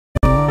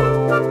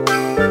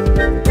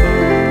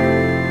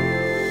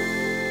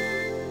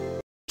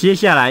接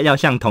下来要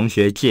向同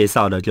学介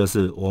绍的就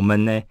是我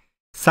们呢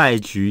赛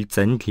局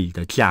整体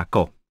的架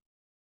构，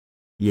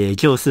也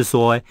就是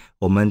说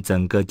我们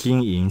整个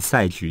经营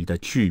赛局的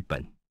剧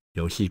本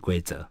游戏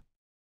规则。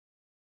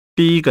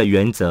第一个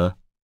原则，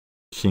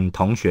请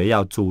同学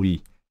要注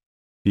意，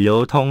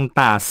流通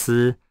大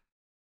师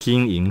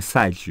经营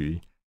赛局，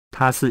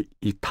它是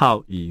一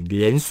套以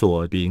连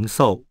锁零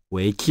售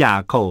为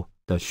架构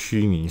的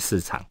虚拟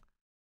市场。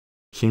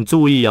请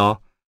注意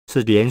哦，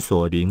是连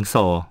锁零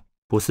售哦，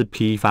不是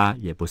批发，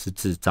也不是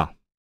制造。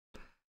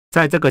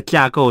在这个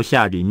架构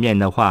下里面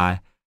的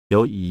话，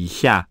有以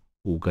下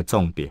5个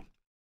重点。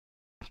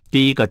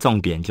第一个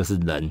重点就是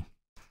人。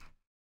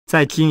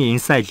在经营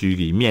赛局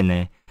里面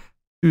呢，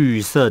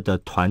预设的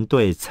团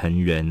队成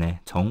员呢，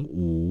从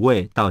5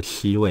位到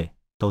7位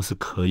都是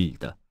可以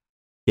的。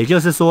也就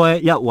是说，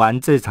要玩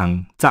这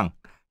场仗，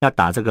要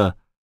打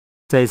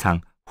这一场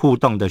互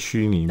动的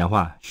虚拟的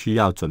话，需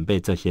要准备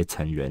这些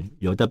成员，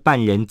有的扮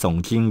演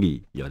总经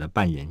理，有的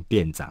扮演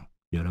店长，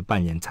有的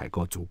扮演采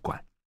购主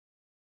管。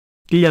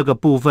第二个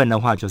部分的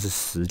话就是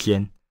时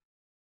间，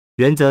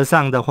原则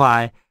上的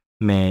话，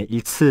每一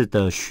次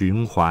的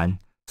循环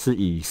是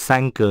以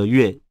3个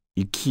月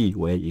1季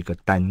为一个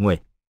单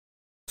位，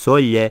所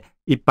以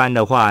一般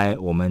的话，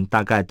我们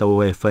大概都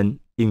会分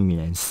1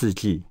年4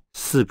季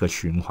4个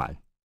循环。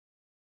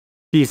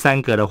第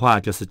3个的话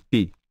就是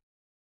地，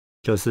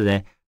就是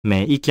呢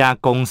每一家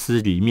公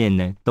司里面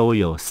呢都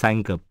有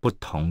3个不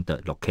同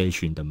的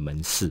location 的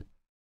门市，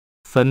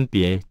分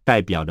别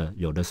代表的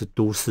有的是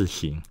都市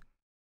型，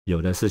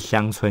有的是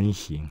乡村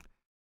型，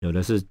有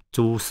的是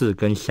都市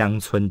跟乡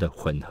村的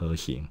混合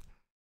型，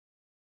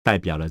代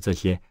表了这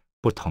些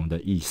不同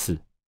的意思。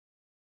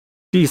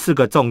第4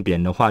个重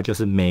点的话，就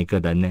是每个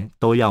人呢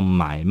都要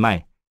买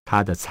卖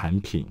他的产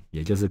品，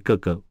也就是各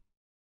个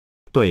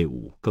队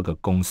伍、各个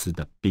公司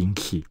的兵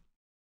器。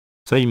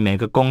所以每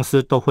个公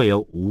司都会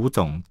有5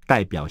种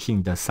代表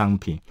性的商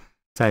品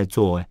在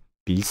做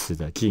彼此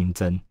的竞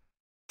争，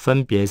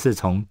分别是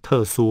从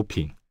特殊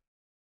品、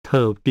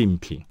特定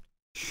品、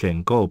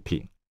选购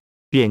品、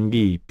便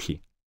利品，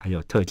还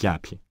有特价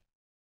品。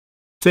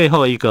最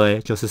后一个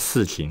就是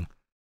事情，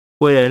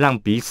为了让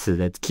彼此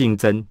的竞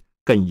争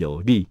更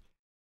有利，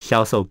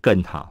销售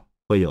更好，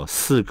会有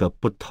4个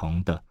不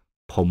同的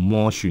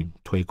promotion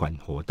推广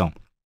活动。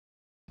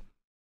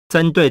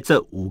针对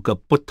这5个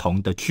不同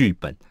的剧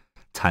本，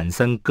产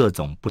生各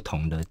种不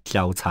同的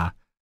交叉，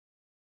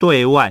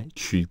对外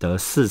取得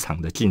市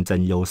场的竞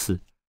争优势，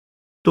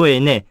对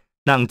内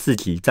让自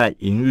己在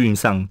营运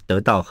上得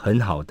到很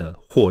好的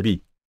获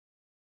利，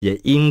也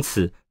因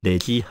此累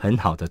积很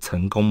好的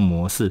成功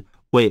模式，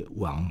为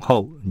往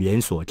后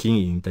连锁经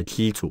营的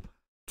基础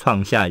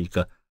创下一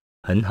个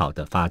很好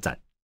的发展。